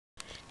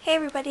Hey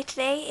everybody,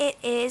 today it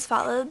is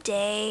VALO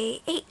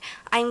day 8.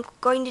 I'm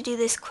going to do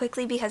this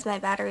quickly because my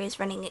battery is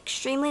running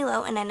extremely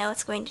low and I know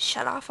it's going to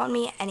shut off on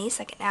me any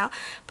second now.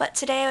 But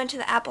today I went to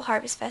the Apple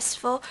Harvest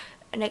Festival,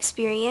 an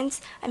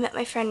experience. I met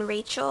my friend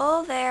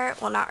Rachel there.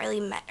 Well, not really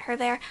met her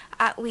there.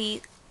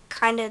 We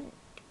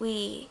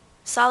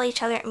saw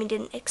each other and we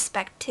didn't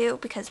expect to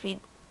because we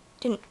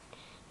didn't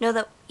know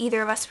that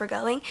either of us were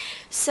going.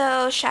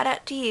 So shout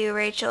out to you,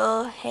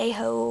 Rachel. Hey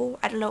ho.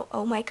 I don't know.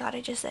 Oh my god,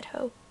 I just said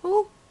ho.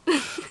 Ooh.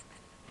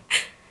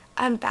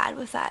 I'm bad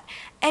with that.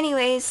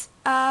 Anyways,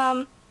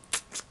 I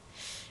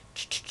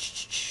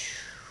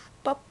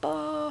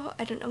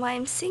don't know why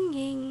I'm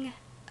singing.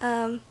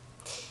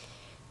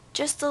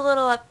 Just a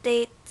little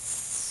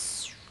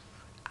updates.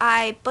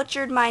 I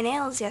butchered my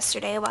nails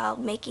yesterday while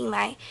making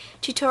my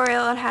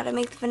tutorial on how to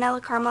make the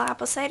vanilla caramel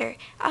apple cider.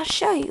 I'll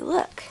show you,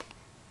 look.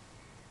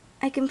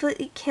 I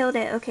completely killed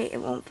it. Okay, it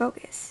won't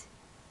focus.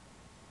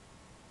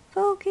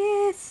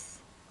 Focus!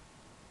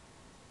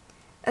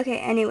 Okay,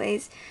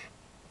 anyways.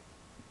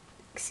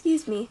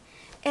 Excuse me.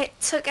 It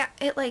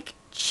like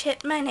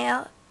chipped my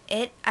nail.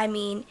 I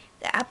mean,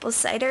 the apple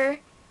cider,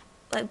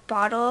 like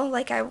bottle,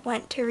 like I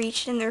went to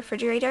reach in the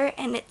refrigerator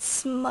and it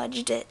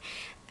smudged it.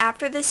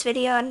 After this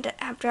video and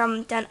after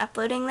I'm done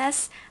uploading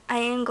this, I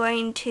am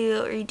going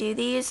to redo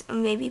these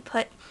and maybe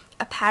put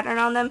a pattern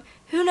on them.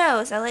 Who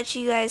knows? I'll let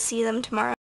you guys see them tomorrow.